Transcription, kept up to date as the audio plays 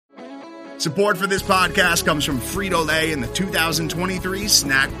Support for this podcast comes from Frito-Lay and the 2023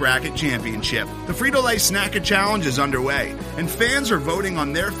 Snack Bracket Championship. The Frito-Lay Snack Challenge is underway, and fans are voting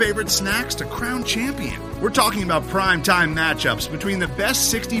on their favorite snacks to crown champion. We're talking about prime-time matchups between the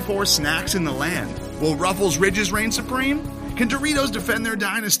best 64 snacks in the land. Will Ruffles Ridges reign supreme? Can Doritos defend their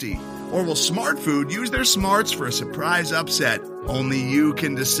dynasty? Or will Smart Food use their smarts for a surprise upset? Only you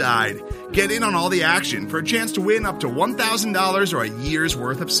can decide. Get in on all the action for a chance to win up to $1,000 or a year's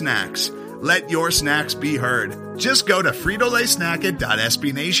worth of snacks. Let your snacks be heard. Just go to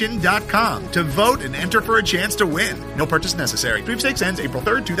fritolaysnacket.sbnation.com to vote and enter for a chance to win. No purchase necessary. Sweepstakes ends April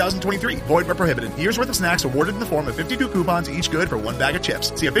 3rd, 2023. Void where prohibited. Year's worth of snacks awarded in the form of 52 coupons, each good for one bag of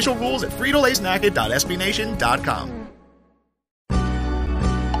chips. See official rules at fritolaysnacket.sbnation.com.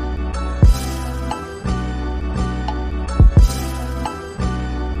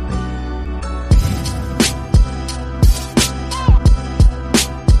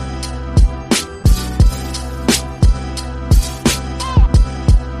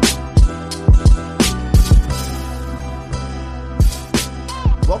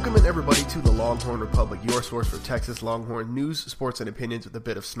 Longhorn Republic, your source for Texas Longhorn news, sports, and opinions with a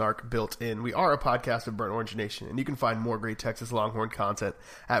bit of snark built in. We are a podcast of Burnt Orange Nation, and you can find more great Texas Longhorn content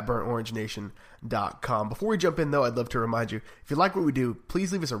at burntorangenation.com. Before we jump in, though, I'd love to remind you, if you like what we do,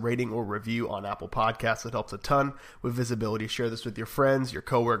 please leave us a rating or review on Apple Podcasts. It helps a ton with visibility. Share this with your friends, your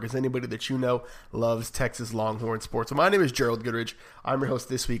coworkers, anybody that you know loves Texas Longhorn sports. So my name is Gerald Goodridge. I'm your host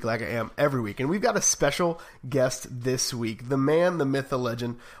this week, like I am every week, and we've got a special guest this week. The man, the myth, the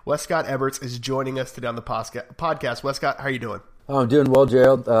legend, Westcott Eberts is joining us today on the podcast. Westcott, how are you doing? I'm doing well,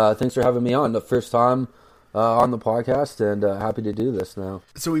 Gerald. Thanks for having me on. The first time on the podcast, and happy to do this now.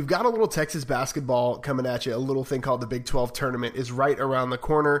 So we've got a little Texas basketball coming at you. A little thing called the Big 12 tournament is right around the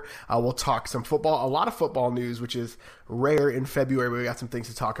corner. We'll talk some football, a lot of football news, which is rare in February, but we got some things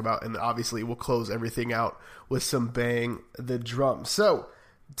to talk about, and obviously we'll close everything out with some Bang the Drum. So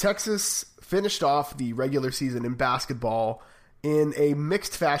Texas finished off the regular season in basketball in a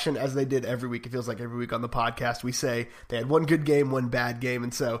mixed fashion, as they did every week. It feels like every week on the podcast we say they had one good game, one bad game.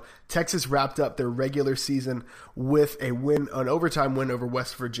 And so Texas wrapped up their regular season with a win, an overtime win over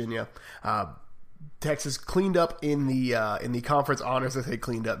West Virginia. Texas cleaned up in the conference honors. I say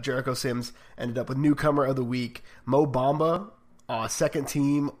cleaned up. Jericho Sims ended up with newcomer of the week. Mo Bamba, second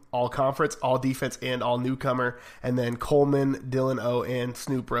team, all conference, all defense, and all newcomer. And then Coleman, Dylan O, and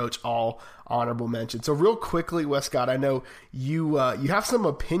Snoop Roach, all honorable mention. So real quickly, Westcott, I know you have some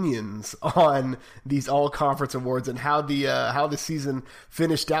opinions on these all conference awards and how the season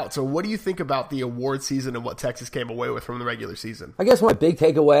finished out. So what do you think about the award season and what Texas came away with from the regular season? I guess my big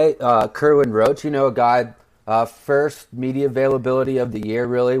takeaway, Kerwin Roach, a guy, first media availability of the year,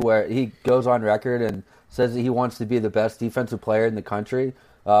 really, where he goes on record and says that he wants to be the best defensive player in the country.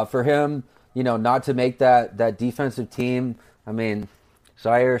 For him, not to make that defensive team, I mean,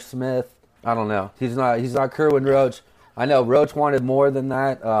 Zaire Smith, I don't know. He's not Kerwin Roach. I know Roach wanted more than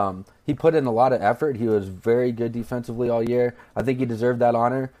that. He put in a lot of effort. He was very good defensively all year. I think he deserved that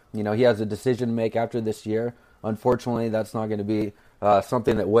honor. He has a decision to make after this year. Unfortunately, that's not going to be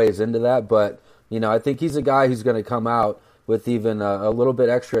something that weighs into that. But, I think he's a guy who's going to come out with even a little bit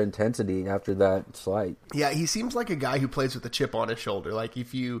extra intensity after that slight. Yeah, he seems like a guy who plays with a chip on his shoulder. Like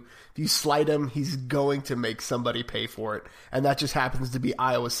if you slight him, he's going to make somebody pay for it, and that just happens to be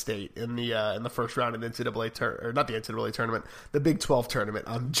Iowa State in the first round of the NCAA or not the NCAA tournament, the Big 12 tournament.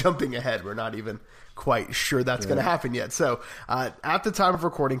 I'm jumping ahead. We're not even quite sure that's going to happen yet. So at the time of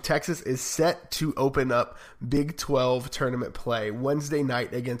recording, Texas is set to open up Big 12 tournament play Wednesday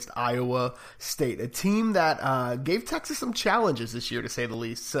night against Iowa State, a team that gave Texas some challenges this year, to say the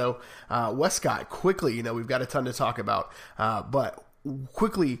least. So Westcott, quickly, we've got a ton to talk about, but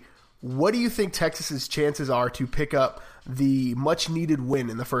quickly, what do you think Texas's chances are to pick up the much-needed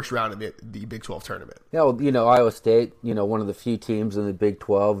win in the first round of the Big 12 tournament? Yeah, well, Iowa State, one of the few teams in the Big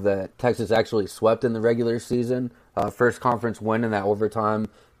 12 that Texas actually swept in the regular season. First conference win in that overtime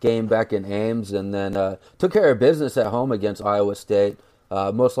game back in Ames, and then took care of business at home against Iowa State.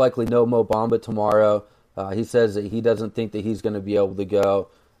 Most likely no Mo Bamba tomorrow. He says that he doesn't think that he's going to be able to go.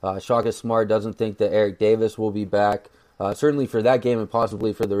 Shaka Smart doesn't think that Eric Davis will be back. Certainly for that game and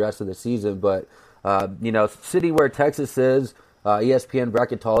possibly for the rest of the season. But, city where Texas is, ESPN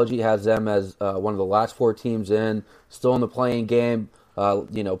Bracketology has them as one of the last four teams in, still in the playing game,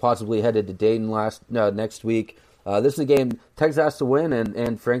 possibly headed to Dayton next week. This is a game Texas has to win,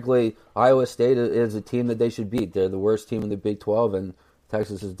 and frankly, Iowa State is a team that they should beat. They're the worst team in the Big 12, and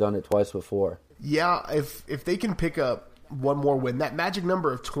Texas has done it twice before. Yeah, if they can pick up one more win, that magic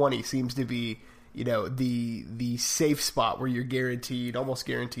number of 20 seems to be the safe spot where you're almost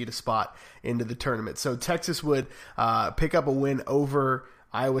guaranteed a spot into the tournament. So Texas would pick up a win over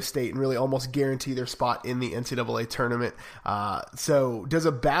Iowa State and really almost guarantee their spot in the NCAA tournament. So does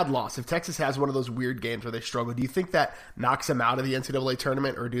a bad loss, if Texas has one of those weird games where they struggle, do you think that knocks them out of the NCAA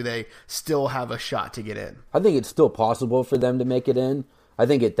tournament, or do they still have a shot to get in? I think it's still possible for them to make it in. I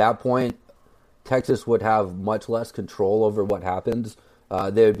think at that point, Texas would have much less control over what happens.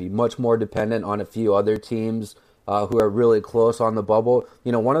 They would be much more dependent on a few other teams who are really close on the bubble.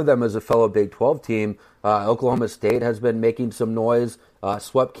 One of them is a fellow Big 12 team. Oklahoma State has been making some noise,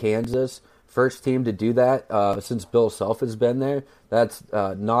 swept Kansas. First team to do that since Bill Self has been there. That's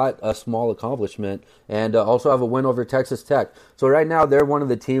not a small accomplishment. And also have a win over Texas Tech. So right now they're one of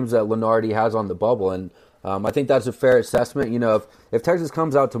the teams that Lunardi has on the bubble. And I think that's a fair assessment. If Texas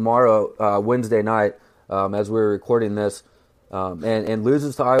comes out tomorrow, Wednesday night, as we're recording this, and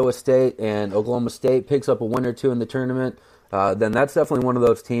loses to Iowa State and Oklahoma State picks up a win or two in the tournament, then that's definitely one of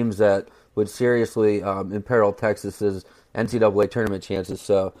those teams that would seriously imperil Texas's NCAA tournament chances.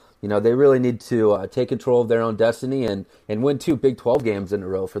 So, they really need to take control of their own destiny and win 2 Big 12 games in a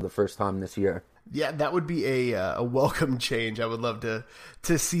row for the first time this year. Yeah, that would be a welcome change. I would love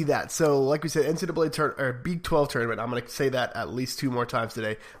to see that. So, like we said, NCAA Big 12 tournament. I'm going to say that at least 2 more times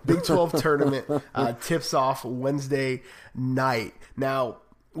today. Big 12 tournament tips off Wednesday night. Now,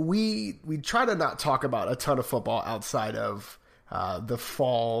 we try to not talk about a ton of football outside of the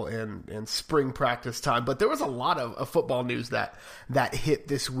fall and spring practice time, but there was a lot of football news that hit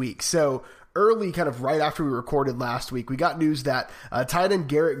this week. So early, kind of right after we recorded last week, we got news that tight end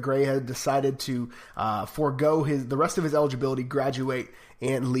Garrett Gray had decided to forego the rest of his eligibility, graduate,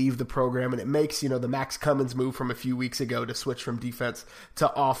 and leave the program. And it makes, the Max Cummins move from a few weeks ago to switch from defense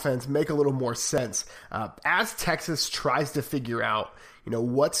to offense make a little more sense. As Texas tries to figure out,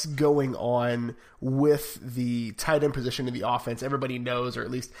 what's going on with the tight end position in the offense, everybody knows, or at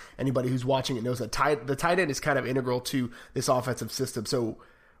least anybody who's watching it knows, that the tight end is kind of integral to this offensive system. So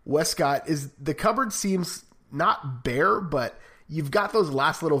Westcott, the cupboard seems not bare, but you've got those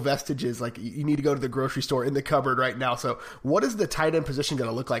last little vestiges, like you need to go to the grocery store in the cupboard right now. So what is the tight end position going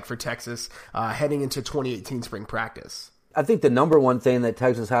to look like for Texas heading into 2018 spring practice? I think the number one thing that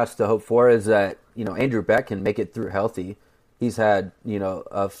Texas has to hope for is that, Andrew Beck can make it through healthy. He's had,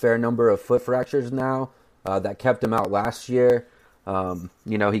 a fair number of foot fractures now that kept him out last year.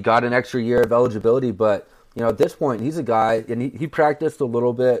 He got an extra year of eligibility, but at this point, he's a guy, and he practiced a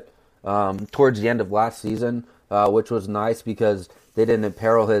little bit towards the end of last season, which was nice because they didn't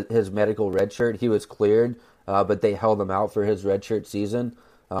imperil his medical redshirt. He was cleared, but they held him out for his redshirt season.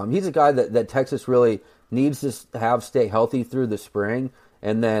 He's a guy that Texas really needs to have stay healthy through the spring,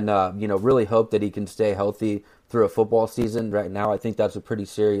 and then really hope that he can stay healthy through a football season. Right now, I think that's a pretty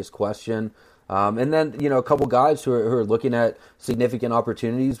serious question. And then a couple guys who are looking at significant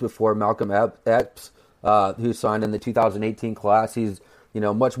opportunities before Malcolm Epps, who signed in the 2018 class. He's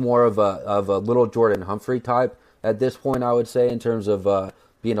much more of a little Jordan Humphrey type at this point, I would say, in terms of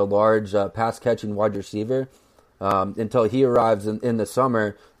being a large pass catching wide receiver. Until he arrives in the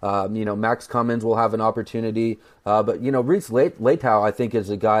summer, Max Cummins will have an opportunity. But Reese Leitao, I think, is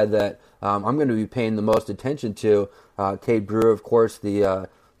a guy that I'm going to be paying the most attention to. Cade Brewer, of course, the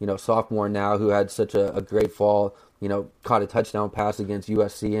sophomore now, who had such a great fall. Caught a touchdown pass against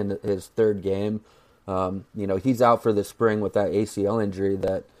USC in his third game. He's out for the spring with that ACL injury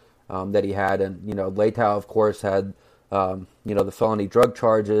that he had, and Leitao, of course, had the felony drug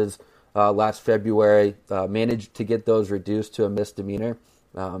charges last February. Managed to get those reduced to a misdemeanor.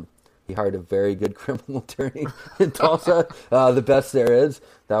 He hired a very good criminal attorney in Tulsa, the best there is.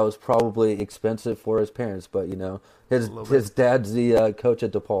 That was probably expensive for his parents, but his dad's the coach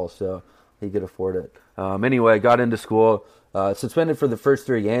at DePaul, so he could afford it. Anyway, got into school, suspended for the first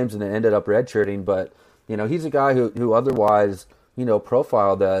 3 games, and then ended up redshirting. But he's a guy who otherwise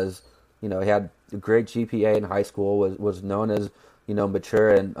profiled as he had a great GPA in high school, was known as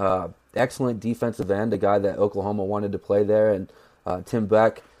mature and excellent defensive end, a guy that Oklahoma wanted to play there. And Tim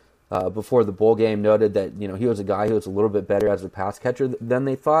Beck, before the bowl game, noted that he was a guy who was a little bit better as a pass catcher than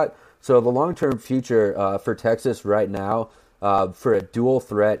they thought. So the long-term future for Texas right now, for a dual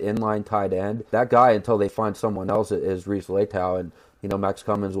threat inline tight end, that guy, until they find someone else, is Reese Leitao. And Max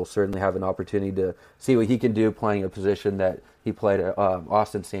Cummins will certainly have an opportunity to see what he can do playing a position that he played at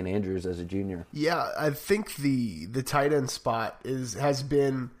Austin St. Andrews as a junior. Yeah, I think the tight end spot has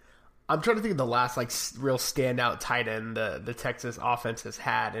been. I'm trying to think of the last real standout tight end the Texas offense has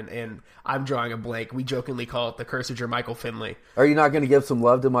had, and I'm drawing a blank. We jokingly call it the curse of Jermichael Finley. Are you not going to give some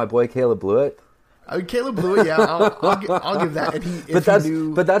love to my boy Caleb Blewett? I mean, Caleb Blewett, yeah, I'll give that.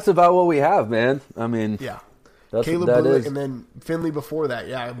 And but that's about what we have, man. I mean, yeah. Caleb Blewett, and then Finley before that.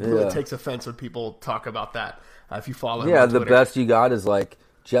 Yeah, Blewett takes offense when people talk about that. If you follow him on the Twitter. best you got is like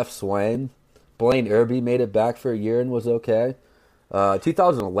Jeff Swain. Blaine Irby made it back for a year and was okay.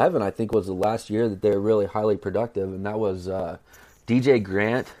 2011, I think, was the last year that they were really highly productive, and that was DJ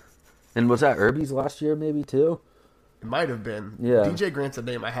Grant. And was that Irby's last year maybe too? It might have been. Yeah. DJ Grant's a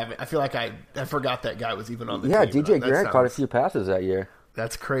name I haven't. I feel like I forgot that guy was even on the team. Yeah, DJ Grant caught a few passes that year.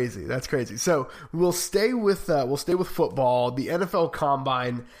 That's crazy. So we'll stay with football. The NFL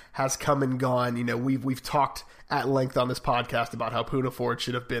Combine has come and gone. You know, we've talked at length on this podcast about how Poona Ford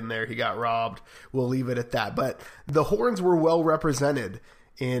should have been there. He got robbed. We'll leave it at that. But the Horns were well represented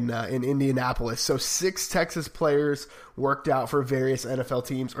in Indianapolis. So 6 Texas players worked out for various NFL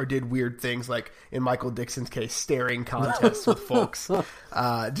teams or did weird things, like in Michael Dixon's case, staring contests with folks.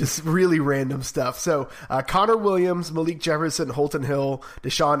 Just really random stuff. So Connor Williams, Malik Jefferson, Holton Hill,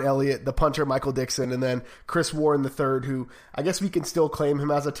 Deshaun Elliott, the punter Michael Dixon, and then Chris Warren III, who I guess we can still claim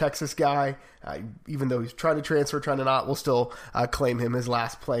him as a Texas guy. Even though he's trying to transfer, trying to not, we'll still claim him. His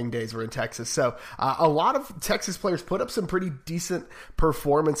last playing days were in Texas. So a lot of Texas players put up some pretty decent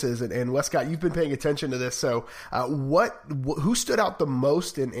performances. And Westcott, you've been paying attention to this. So who stood out the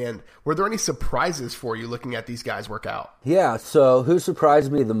most, and were there any surprises for you looking at these guys work out? Yeah, so who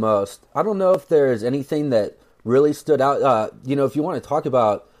surprised me the most? I don't know if there's anything that really stood out. If you want to talk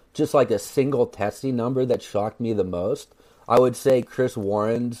about just like a single testing number that shocked me the most, I would say Chris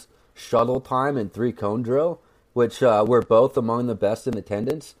Warren's shuttle time and 3-cone drill, which were both among the best in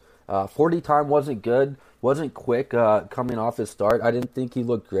attendance. 40 time wasn't good, wasn't quick coming off his start. I didn't think he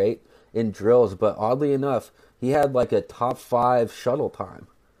looked great in drills, but oddly enough, he had like a top 5 shuttle time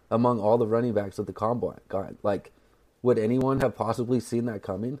among all the running backs at the Combine. God, like, would anyone have possibly seen that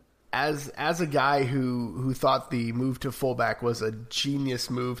coming? As a guy who thought the move to fullback was a genius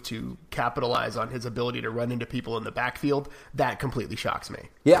move to capitalize on his ability to run into people in the backfield, that completely shocks me.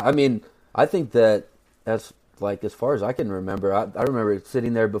 Yeah, I mean, I think that as far as I can remember, I remember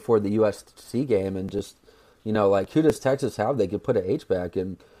sitting there before the USC game and just, like, who does Texas have they could put an H-back?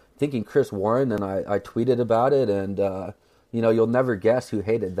 And thinking Chris Warren, and I tweeted about it, and, you'll never guess who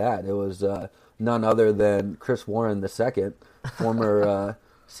hated that. It was none other than Chris Warren II, former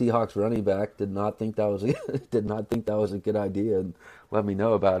Seahawks running back. Did not think that was a good idea, and let me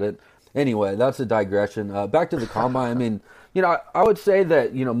know about it. Anyway, that's a digression. Back to the Combine. I mean, I would say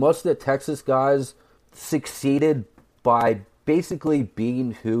that most of the Texas guys succeeded by basically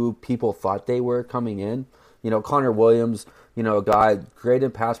being who people thought they were coming in. Connor Williams, a guy great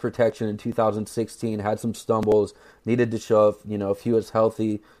in pass protection in 2016, had some stumbles, needed to show if he was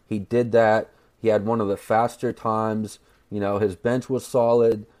healthy. He did that. He had one of the faster times. His bench was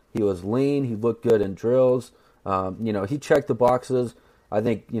solid. He was lean. He looked good in drills. He checked the boxes. I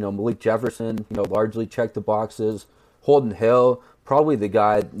think, Malik Jefferson, largely checked the boxes. Holton Hill, probably the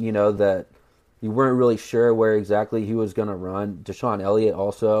guy, that you weren't really sure where exactly he was going to run. Deshaun Elliott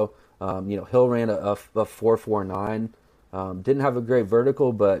also. Hill ran a 4.49. Didn't have a great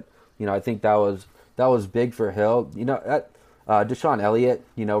vertical, but, I think that was big for Hill. Deshaun Elliott,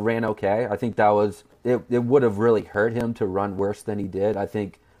 ran okay. I think that was... It would have really hurt him to run worse than he did. I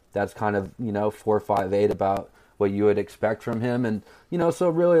think that's kind of, 4.58 about what you would expect from him. And, so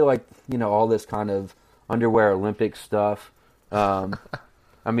really like, all this kind of underwear Olympic stuff. I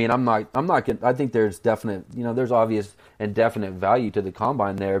mean, I'm not going I think there's definite, there's obvious and definite value to the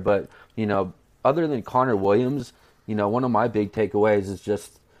Combine there. But, other than Connor Williams, one of my big takeaways is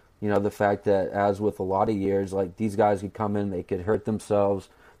just, the fact that as with a lot of years, like these guys could come in, they could hurt themselves.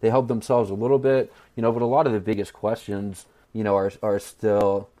 They help themselves a little bit, but a lot of the biggest questions, are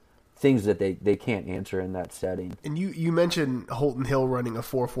still things that they can't answer in that setting. And you mentioned Holton Hill running a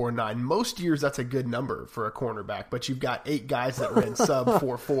 4.49. Most years that's a good number for a cornerback, but you've got 8 guys that ran sub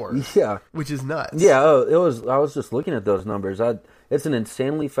 4.4. Yeah, which is nuts. Yeah, I was just looking at those numbers. It's an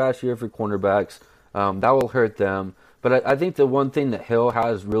insanely fast year for cornerbacks. That will hurt them. But I think the one thing that Hill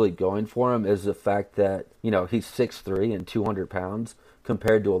has really going for him is the fact that, he's 6'3" and 200 pounds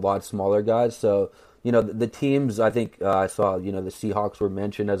compared to a lot smaller guys. So, the teams, I think I saw, the Seahawks were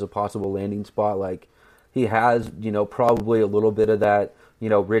mentioned as a possible landing spot. Like, he has, probably a little bit of that,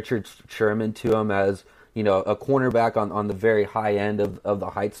 Richard Sherman to him as, a cornerback on the very high end of the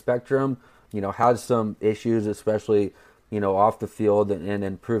height spectrum, has some issues, especially, off the field and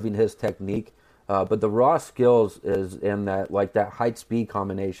improving his technique. But the raw skills is in that, like, that height-speed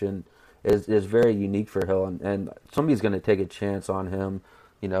combination is very unique for Hill, and somebody's going to take a chance on him.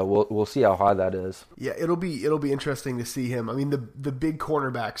 We'll see how high that is. Yeah, it'll be interesting to see him. I mean, the big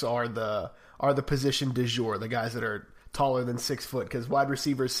cornerbacks are are the position du jour, the guys that are taller than 6 foot, because wide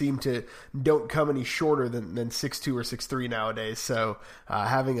receivers don't come any shorter than 6'2" or 6'3" nowadays. So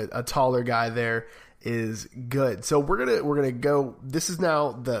having a taller guy there is good. So we're gonna go. This is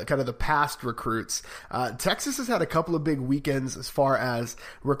now the kind of the past recruits. Texas has had a couple of big weekends as far as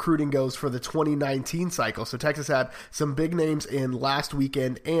recruiting goes for the 2019 cycle. So Texas had some big names in last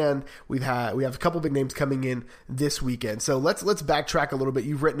weekend, and we have a couple big names coming in this weekend. So let's backtrack a little bit.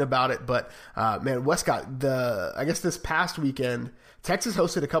 You've written about it, but man, Westcott, I guess this past weekend, Texas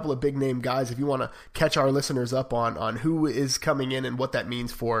hosted a couple of big name guys. If you want to catch our listeners up on who is coming in and what that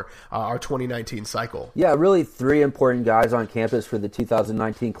means for our 2019 cycle. Yeah, really 3 important guys on campus for the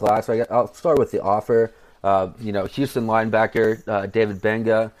 2019 class. I'll start with the offer. Houston linebacker David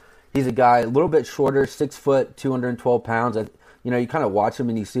Benga. He's a guy a little bit shorter, 6 foot, 212 pounds. You kind of watch him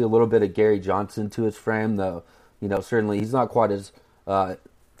and you see a little bit of Gary Johnson to his frame, though. Certainly he's not quite as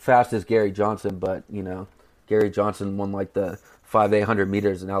fast as Gary Johnson, but Gary Johnson won like the 5,800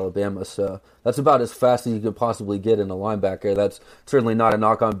 meters in Alabama, so that's about as fast as you could possibly get in a linebacker. That's certainly not a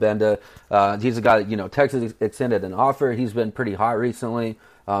knock on Benda. He's a guy that, Texas extended an offer. He's been pretty hot recently.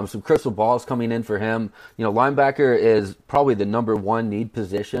 Some crystal balls coming in for him. Linebacker is probably the number 1 need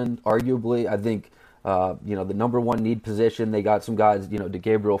position, arguably. I think, the number 1 need position. They got some guys,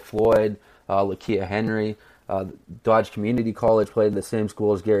 DeGabriel Floyd, Lakia Henry. Dodge Community College played in the same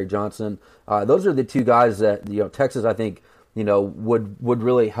school as Gary Johnson. Those are the 2 guys that, Texas, I think, would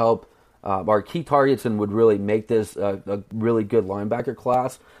really help our key targets and would really make this a really good linebacker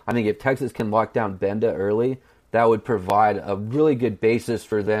class. I think if Texas can lock down Benda early, that would provide a really good basis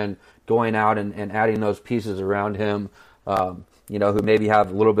for then going out and adding those pieces around him, who maybe have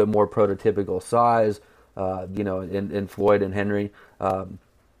a little bit more prototypical size, in Floyd and Henry.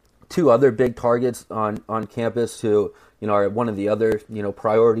 2 other big targets on campus who, are one of the other,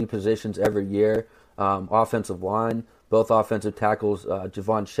 priority positions every year, offensive line. Both offensive tackles,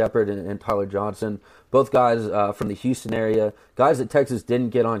 Javon Shepard and Tyler Johnson, both guys from the Houston area, guys that Texas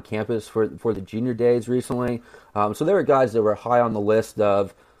didn't get on campus for the junior days recently. So there were guys that were high on the list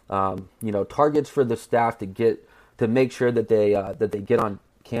of targets for the staff to make sure that they get on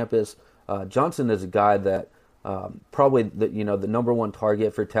campus. Johnson is a guy that probably the number 1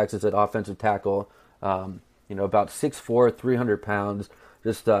 target for Texas at offensive tackle. About 6'4", 300 pounds,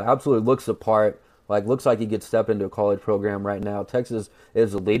 just absolutely looks the part. Looks like he could step into a college program right now. Texas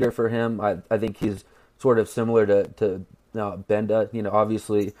is a leader for him. I think he's sort of similar to Benda.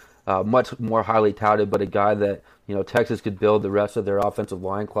 Obviously much more highly touted, but a guy that Texas could build the rest of their offensive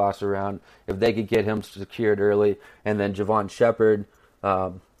line class around if they could get him secured early. And then Javon Shepard,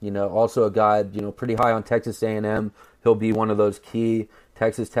 also a guy pretty high on Texas A&M. He'll be one of those key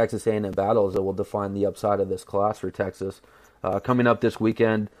Texas A&M battles that will define the upside of this class for Texas. Coming up this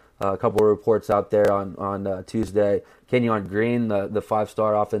weekend. A couple of reports out there on Tuesday. Kenyon Green, the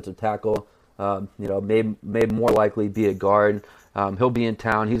 5-star offensive tackle, may more likely be a guard. He'll be in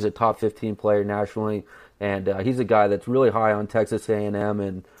town. He's a top 15 player nationally, and he's a guy that's really high on Texas A&M.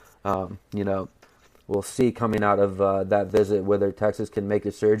 And we'll see coming out of that visit whether Texas can make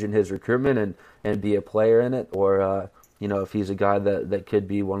a surge in his recruitment and be a player in it, or if he's a guy that could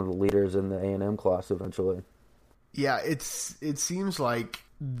be one of the leaders in the A&M class eventually. Yeah, it seems like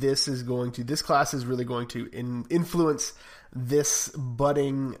this class is really going to influence this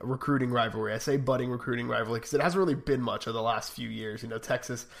budding recruiting rivalry. I say budding recruiting rivalry because it hasn't really been much of the last few years.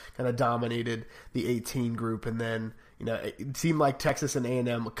 Texas kind of dominated the 18 group, and then it seemed like Texas and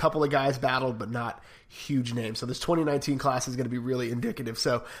A&M, a couple of guys battled, but not huge names. So this 2019 class is going to be really indicative.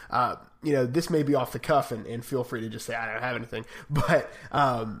 So this may be off the cuff, and feel free to just say I don't have anything, but.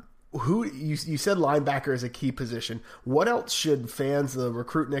 Who you said linebacker is a key position. What else should fans, the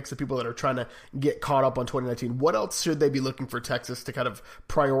recruitniks, the people that are trying to get caught up on 2019, what else should they be looking for Texas to kind of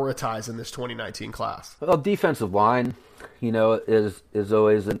prioritize in this 2019 class? Well, defensive line, is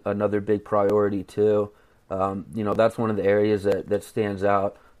always another big priority too. That's one of the areas that stands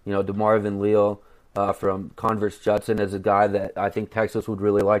out. DeMarvin Leal from Converse Judson is a guy that I think Texas would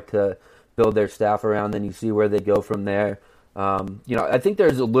really like to build their staff around. Then you see where they go from there. I think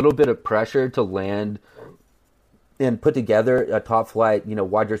there's a little bit of pressure to land and put together a top flight,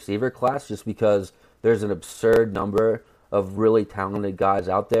 wide receiver class just because there's an absurd number of really talented guys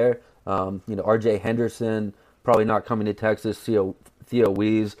out there. RJ Henderson, probably not coming to Texas. Theo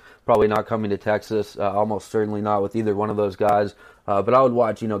Wees, probably not coming to Texas. Almost certainly not with either one of those guys. But I would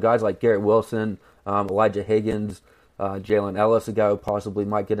watch, guys like Garrett Wilson, Elijah Higgins, Jalen Ellis, a guy who possibly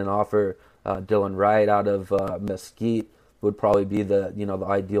might get an offer. Dylan Wright out of Mesquite would probably be the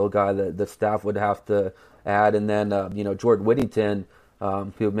ideal guy that the staff would have to add. And then, Jordan Whittington,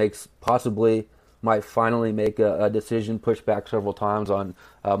 who might finally make a decision, pushed back several times on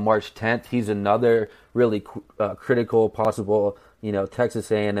March 10th. He's another really critical possible,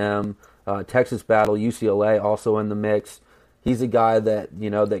 Texas A&M, Texas battle, UCLA also in the mix. He's a guy that,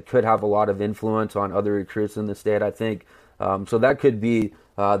 that could have a lot of influence on other recruits in the state, I think. So that could be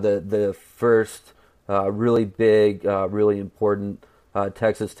the first really big, really important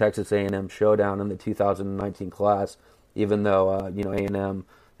Texas A&M showdown in the 2019 class, even though, A&M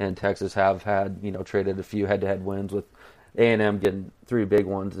and Texas have had, traded a few head-to-head wins, with A&M getting 3 big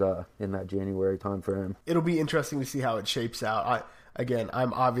ones in that January time frame. It'll be interesting to see how it shapes out.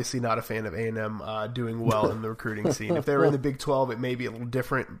 I'm obviously not a fan of A&M doing well in the recruiting scene. If they were in the Big 12, it may be a little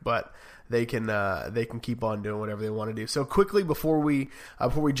different, but they can keep on doing whatever they want to do. So quickly before we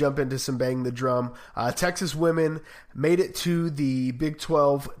jump into some Bang the Drum, Texas women made it to the Big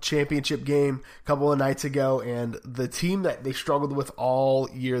 12 championship game a couple of nights ago, and the team that they struggled with all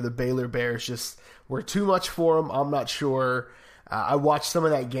year, the Baylor Bears, just were too much for them. I'm not sure. I watched some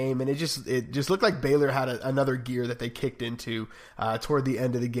of that game, and it just looked like Baylor had another gear that they kicked into toward the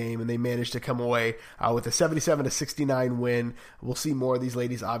end of the game, and they managed to come away with a 77-69 win. We'll see more of these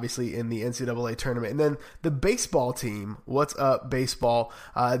ladies, obviously, in the NCAA tournament. And then the baseball team, what's up, baseball?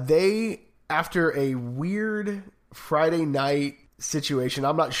 They, after a weird Friday night situation,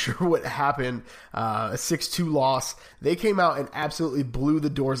 I'm not sure what happened, a 6-2 loss, they came out and absolutely blew the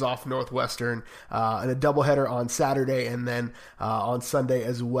doors off Northwestern in a doubleheader on Saturday, and then on Sunday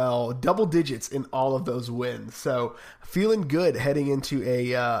as well. Double digits in all of those wins. So feeling good heading into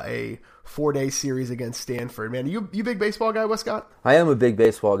a 4-day series against Stanford. Man, you big baseball guy, Westcott? I am a big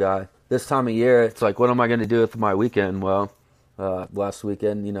baseball guy. This time of year, it's like, what am I going to do with my weekend? Well, last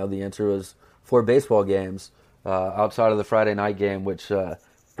weekend, the answer was 4 baseball games. Outside of the Friday night game, which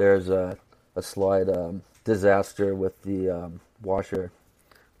there's a slight disaster with the washer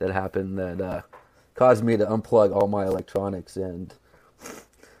that happened that caused me to unplug all my electronics and,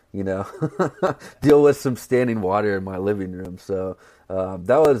 deal with some standing water in my living room. So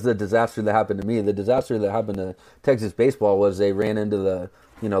that was the disaster that happened to me. The disaster that happened to Texas baseball was they ran into the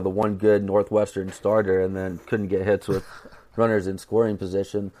one good Northwestern starter and then couldn't get hits with runners in scoring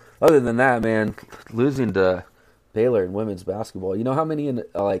position. Other than that, man, losing to Baylor in women's basketball. You know how many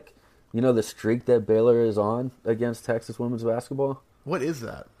the streak that Baylor is on against Texas women's basketball? What is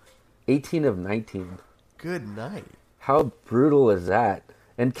that? 18 of 19. Good night. How brutal is that?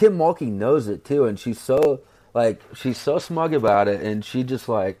 And Kim Mulkey knows it too, and she's so smug about it, and she just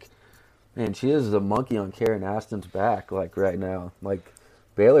she is the monkey on Karen Aston's back right now.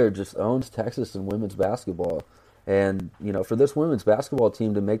 Baylor just owns Texas in women's basketball. And, for this women's basketball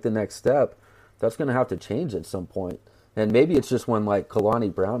team to make the next step, that's going to have to change at some point. And maybe it's just when,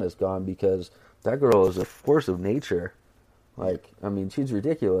 Kalani Brown is gone, because that girl is a force of nature. She's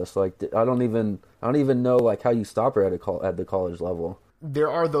ridiculous. I don't even know, how you stop her at the college level.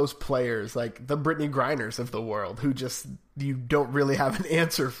 There are those players, like the Brittany Griners of the world, who just you don't really have an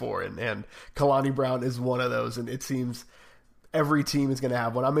answer for. And Kalani Brown is one of those, and it seems every team is going to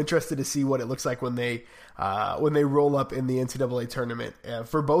have one. I'm interested to see what it looks like when they roll up in the NCAA tournament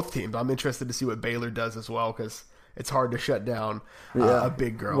for both teams. I'm interested to see what Baylor does as well, because it's hard to shut down a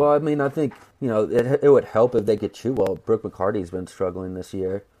big girl. Well, I think it would help if they could shoot well. Brooke McCarty's been struggling this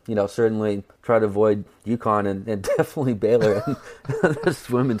year. Certainly try to avoid UConn and definitely Baylor. And this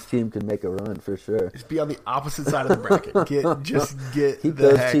women's team can make a run for sure. Just be on the opposite side of the bracket. Keep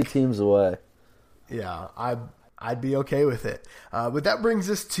those 2 teams away. Yeah, I'd be okay with it. But that brings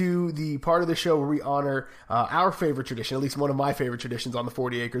us to the part of the show where we honor our favorite tradition, at least one of my favorite traditions on the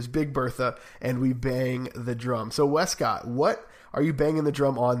 40 Acres, Big Bertha, and we bang the drum. So, Westcott, what are you banging the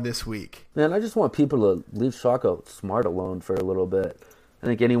drum on this week? Man, I just want people to leave Shaka Smart alone for a little bit. I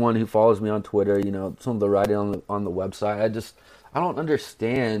think anyone who follows me on Twitter, some of the writing on the website, I don't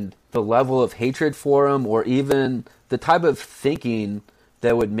understand the level of hatred for him, or even the type of thinking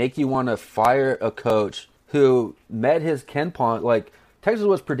that would make you want to fire a coach who met his KenPom. Texas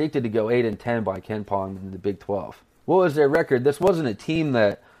was predicted to go 8-10 by KenPom in the Big 12. What was their record? This wasn't a team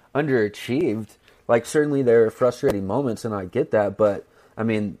that underachieved. Certainly there are frustrating moments, and I get that, but,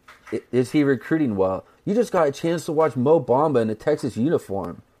 is he recruiting well? You just got a chance to watch Mo Bamba in a Texas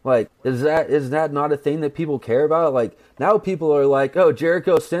uniform. Is that not a thing that people care about? Now people are like, oh,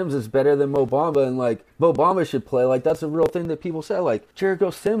 Jericho Sims is better than Mo Bamba, and Mo Bamba should play. That's a real thing that people say. Jericho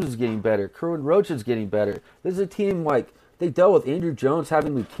Sims is getting better. Kerwin Roach is getting better. This is a team, they dealt with Andrew Jones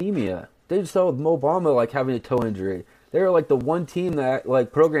having leukemia. They just dealt with Mo Bamba, having a toe injury. They were, the one team that,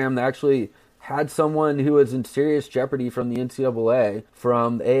 program that actually had someone who was in serious jeopardy from the NCAA,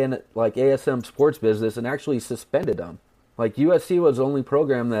 from ASM Sports Business, and actually suspended them. Like USC was the only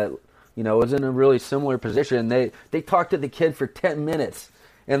program that, was in a really similar position. They talked to the kid for 10 minutes,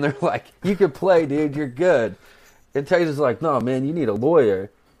 and they're like, you can play, dude, you're good. And Texas is like, no, man, you need a lawyer.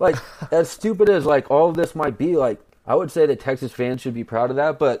 Like, as stupid as, like, all of this might be, like, I would say that Texas fans should be proud of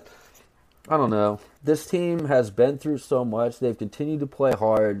that, but I don't know. This team has been through so much. They've continued to play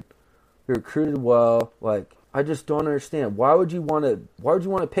hard. They're recruited well. Like, I just don't understand. Why would you want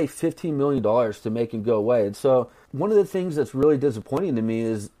to pay $15 million to make him go away? And so one of the things that's really disappointing to me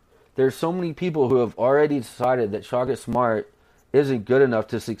is there's so many people who have already decided that Shaka Smart isn't good enough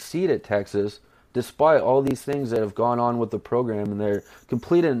to succeed at Texas, despite all these things that have gone on with the program and their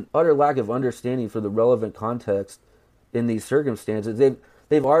complete and utter lack of understanding for the relevant context in these circumstances.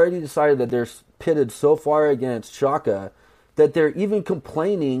 They've already decided that they're pitted so far against Shaka that they're even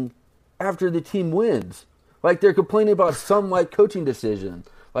complaining after the team wins. Like, they're complaining about some, like, coaching decision.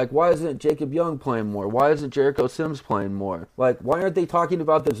 Like, why isn't Jacob Young playing more? Why isn't Jericho Sims playing more? Like, why aren't they talking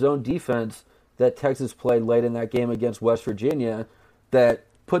about the zone defense that Texas played late in that game against West Virginia that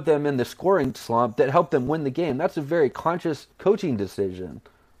put them in the scoring slump that helped them win the game? That's a very conscious coaching decision.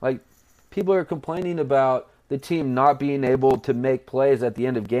 Like, people are complaining about the team not being able to make plays at the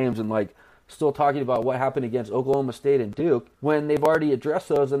end of games and, like, still talking about what happened against Oklahoma State and Duke when they've already addressed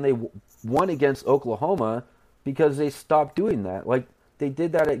those and they won against Oklahoma because they stopped doing that. Like, they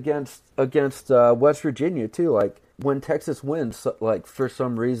did that against West Virginia too. Like, when Texas wins, like, for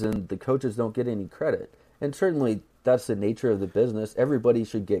some reason the coaches don't get any credit. And certainly that's the nature of the business. Everybody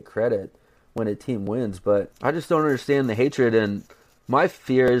should get credit when a team wins, but I just don't understand the hatred, and my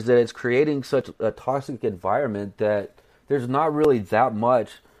fear is that it's creating such a toxic environment that there's not really that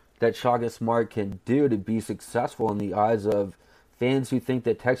much that Shaka Smart can do to be successful in the eyes of fans who think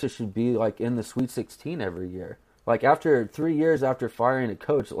that Texas should be, like, in the Sweet 16 every year. Like, after 3 years after firing a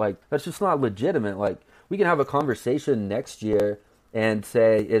coach, like, that's just not legitimate. Like, we can have a conversation next year and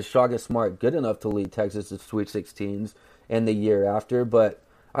say, is Shaka Smart good enough to lead Texas to Sweet 16s and the year after? But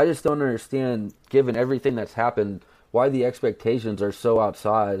I just don't understand, given everything that's happened, why the expectations are so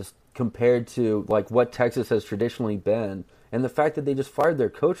outsized compared to, like, what Texas has traditionally been, and the fact that they just fired their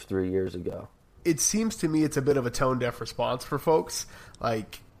coach 3 years ago. It seems to me it's a bit of a tone-deaf response for folks.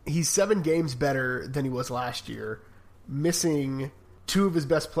 Like, he's 7 games better than he was last year, missing 2 of his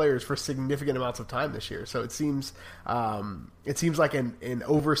best players for significant amounts of time this year. So it seems like an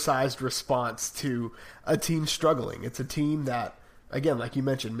oversized response to a team struggling. It's a team that, again, like you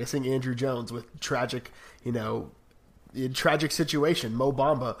mentioned, missing Andrew Jones with tragic situation. Mo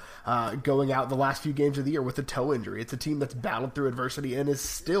Bamba going out the last few games of the year with a toe injury. It's a team that's battled through adversity and is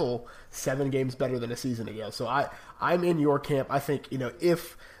still 7 games better than a season ago. So I'm in your camp. I think,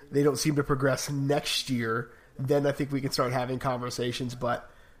 if they don't seem to progress next year, then I think we can start having conversations. But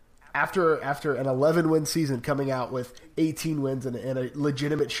after an 11-win season, coming out with 18 wins and a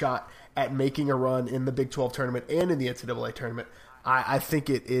legitimate shot at making a run in the Big 12 tournament and in the NCAA tournament, I think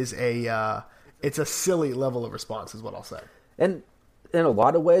it is it's a silly level of response is what I'll say. And in a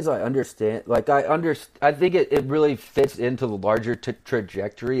lot of ways, I understand. Like, I think it really fits into the larger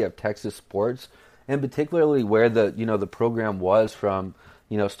trajectory of Texas sports, and particularly where the program was from,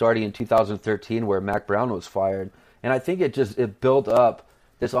 starting in 2013 where Mack Brown was fired. And I think it built up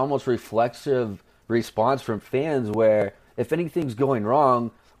this almost reflexive response from fans where if anything's going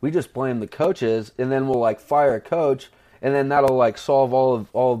wrong, we just blame the coaches, and then we'll, like, fire a coach, and then that'll, like, solve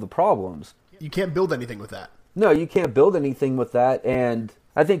all of the problems. You can't build anything with that. No, you can't build anything with that. And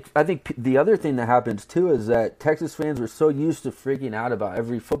I think the other thing that happens too is that Texas fans were so used to freaking out about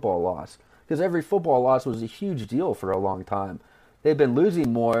every football loss, because every football loss was a huge deal for a long time. They've been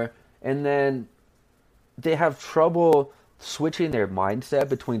losing more, and then they have trouble switching their mindset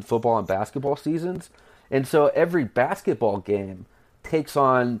between football and basketball seasons. And so every basketball game takes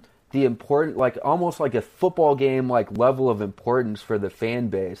on the important, like, almost like a football game, like, level of importance for the fan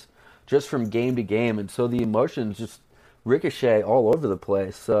base, just from game to game. And so the emotions just ricochet all over the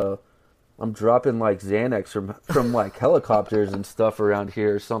place. So I'm dropping, like, Xanax from like helicopters and stuff around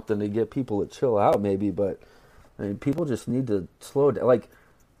here or something to get people to chill out maybe. But I mean, people just need to slow down. Like,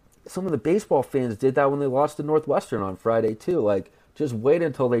 some of the baseball fans did that when they lost to Northwestern on Friday too. Like, just wait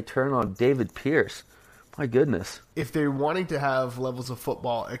until they turn on David Pierce. My goodness. If they're wanting to have levels of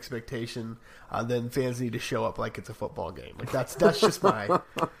football expectation, then fans need to show up like it's a football game. Like, that's just my...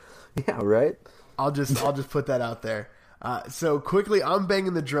 Yeah, right? I'll just put that out there. So quickly, I'm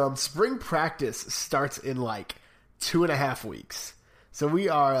banging the drum. Spring practice starts in, like, 2.5 weeks. So we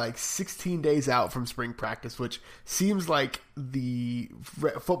are like 16 days out from spring practice, which seems like the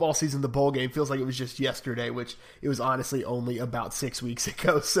football season, the bowl game, feels like it was just yesterday, which it was honestly only about 6 weeks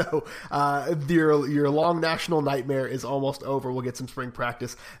ago. So your long national nightmare is almost over. We'll get some spring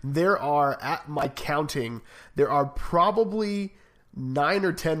practice. There are, at my counting, there are probably 9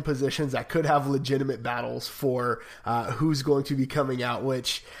 or 10 positions that could have legitimate battles for who's going to be coming out,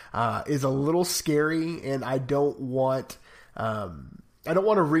 which is a little scary, and I don't want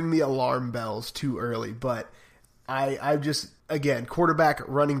to ring the alarm bells too early, but I just, again, quarterback,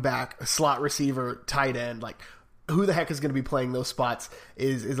 running back, slot receiver, tight end, like who the heck is going to be playing those spots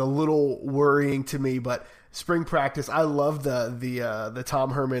is a little worrying to me. But spring practice, I love the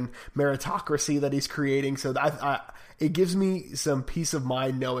Tom Herman meritocracy that he's creating. So it gives me some peace of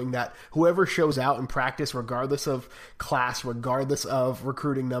mind knowing that whoever shows out in practice, regardless of class, regardless of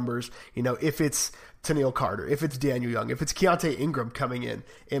recruiting numbers, if it's Tennille Carter, if it's Daniel Young, if it's Keontae Ingram coming in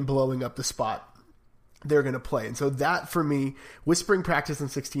and blowing up the spot, they're going to play. And so that, for me, with spring practice in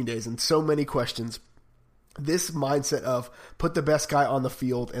 16 days and so many questions, this mindset of put the best guy on the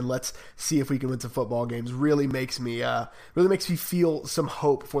field and let's see if we can win some football games really makes me feel some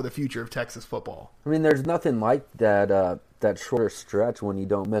hope for the future of Texas football. I mean, there's nothing like that shorter stretch when you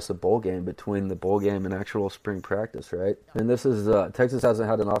don't miss a bowl game between the bowl game and actual spring practice, right? And this is Texas hasn't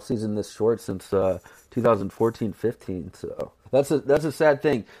had an offseason this short since 2014-15, so that's a sad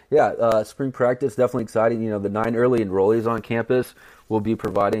thing. Yeah, spring practice, definitely exciting. The 9 early enrollees on campus will be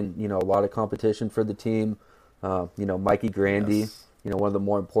providing, a lot of competition for the team. Mikey Grandy, yes. One of the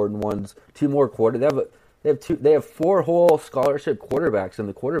more important ones. 2 more They have 4 whole scholarship quarterbacks in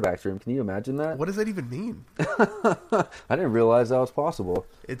the quarterbacks room. Can you imagine that? What does that even mean? I didn't realize that was possible.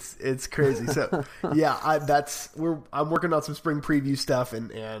 It's crazy. So yeah, I'm working on some spring preview stuff,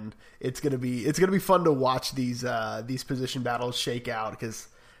 and it's gonna be fun to watch these position battles shake out, because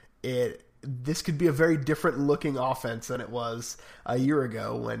this could be a very different looking offense than it was a year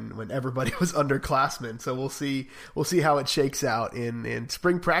ago when everybody was underclassmen. So we'll see how it shakes out in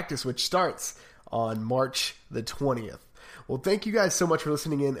spring practice, which starts on March the 20th. Well, thank you guys so much for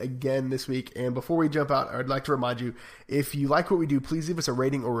listening in again this week. And before we jump out, I'd like to remind you, if you like what we do, please leave us a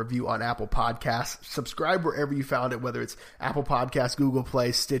rating or review on Apple Podcasts. Subscribe wherever you found it, whether it's Apple Podcasts, Google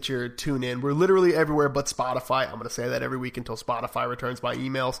Play, Stitcher, TuneIn. We're literally everywhere but Spotify. I'm going to say that every week until Spotify returns my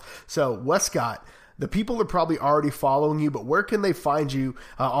emails. So, Westcott, the people are probably already following you, but where can they find you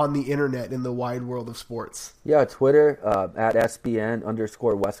on the internet in the wide world of sports? Yeah, Twitter, at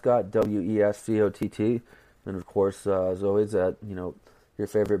SBN_Westcott, WESCOTT. And, of course, as always, at, your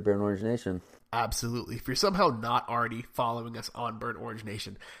favorite Burnt Orange Nation. Absolutely. If you're somehow not already following us on Burnt Orange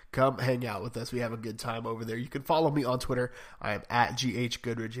Nation, come hang out with us. We have a good time over there. You can follow me on Twitter. I am at GH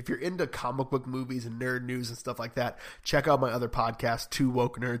Goodridge. If you're into comic book movies and nerd news and stuff like that, check out my other podcast, Two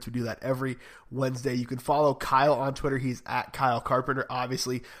Woke Nerds. We do that every Wednesday. You can follow Kyle on Twitter. He's at Kyle Carpenter.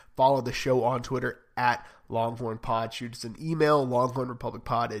 Obviously, follow the show on Twitter at Longhorn Pod. Shoot us an email,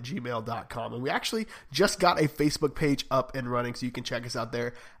 longhornrepublicpod@gmail.com. And we actually just got a Facebook page up and running, so you can check us out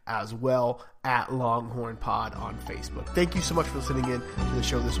there as well, at Longhorn Pod on Facebook. Thank you so much for listening in to the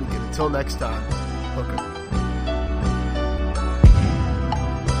show this week. And until next time, Hooker.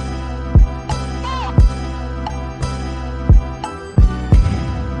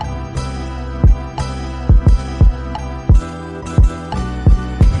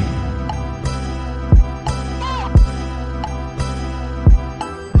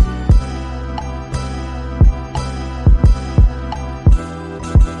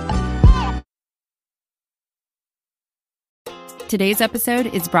 Today's episode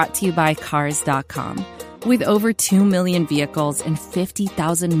is brought to you by Cars.com. With over 2 million vehicles and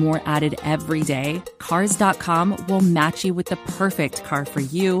 50,000 more added every day, Cars.com will match you with the perfect car for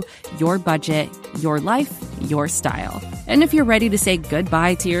you, your budget, your life, your style. And if you're ready to say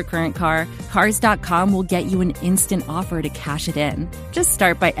goodbye to your current car, Cars.com will get you an instant offer to cash it in. Just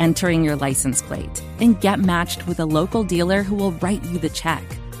start by entering your license plate and get matched with a local dealer who will write you the check.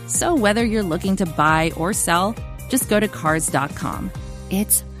 So whether you're looking to buy or sell, just go to Cars.com.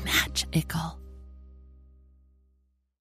 It's magical.